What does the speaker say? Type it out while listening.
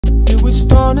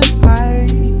Twist on a lie,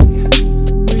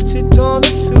 waited on a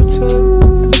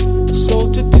filter,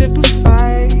 sold to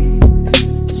typify.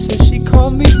 Said she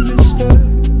called me mister,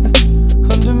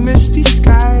 under misty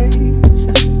skies.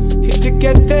 Hate to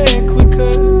get there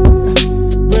quicker,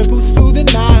 rebel through the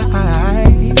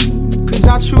night. Cause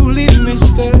I truly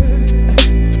missed her,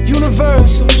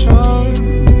 universal charm.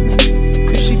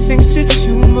 Cause she thinks it's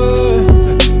humor,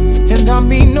 and I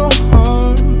mean no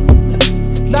harm.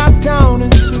 Locked down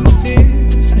and soothe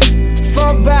this,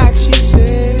 fall back, she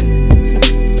says.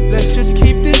 Let's just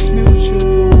keep this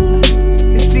mutual.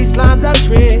 It's these lines I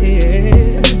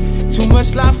tread, too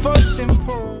much life for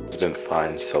simple. It's been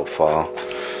fine so far.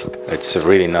 It's a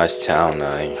really nice town.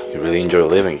 I really enjoy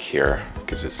living here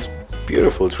because it's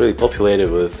beautiful. It's really populated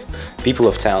with people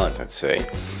of talent, I'd say.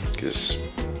 Because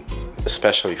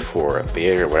especially for the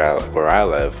area where I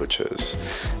live, which is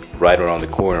right around the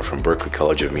corner from Berklee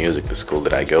College of Music, the school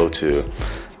that I go to,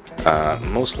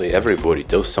 mostly everybody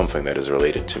does something that is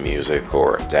related to music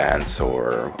or dance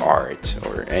or art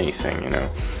or anything, you know.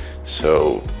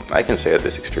 So I can say that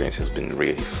this experience has been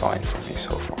really fine for me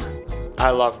so far.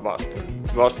 I love Boston.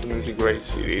 Boston is a great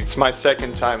city. It's my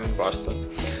second time in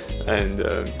Boston, and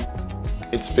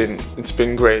it's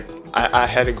been great. I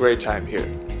had a great time here.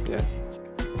 Yeah.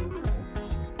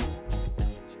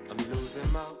 I'm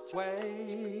losing my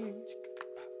way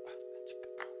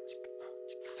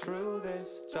through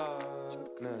this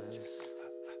darkness.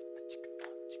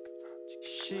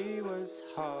 She was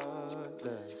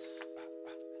heartless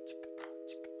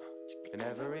in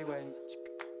every way.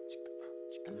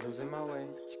 I'm losing my way.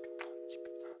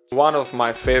 One of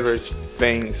my favorite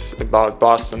things about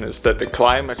Boston is that the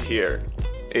climate here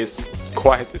is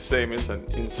quite the same as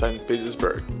in St.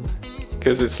 Petersburg,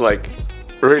 because it's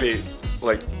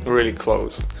really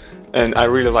close, and I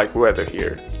really like weather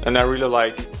here, and I really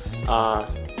like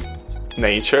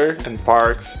nature and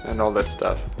parks and all that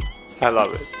stuff. I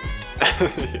love it.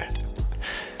 Yeah.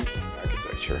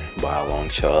 Architecture by a long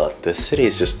shot. The city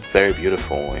is just very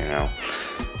beautiful, you know.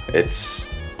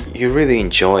 You really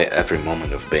enjoy every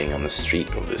moment of being on the street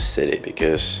of the city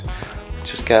because it's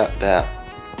just got that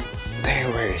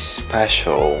very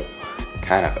special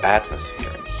kind of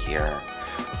atmosphere in here.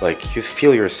 Like you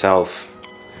feel yourself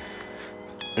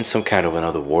in some kind of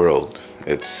another world.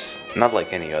 It's not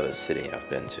like any other city I've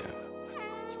been to.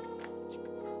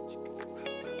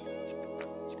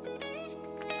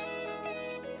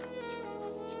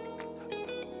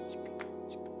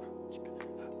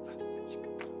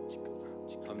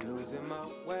 I'm losing my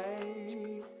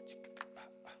way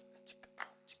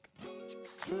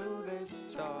through this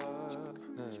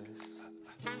darkness.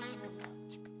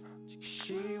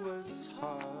 She was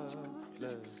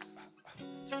heartless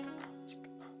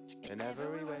in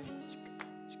every way.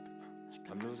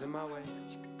 I'm losing my way.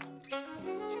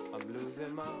 I'm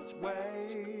losing my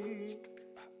way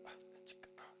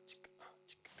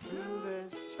through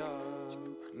this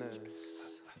darkness.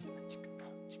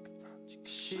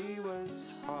 She was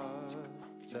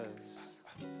heartless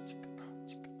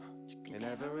in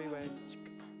every way.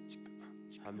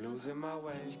 I'm losing my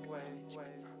way.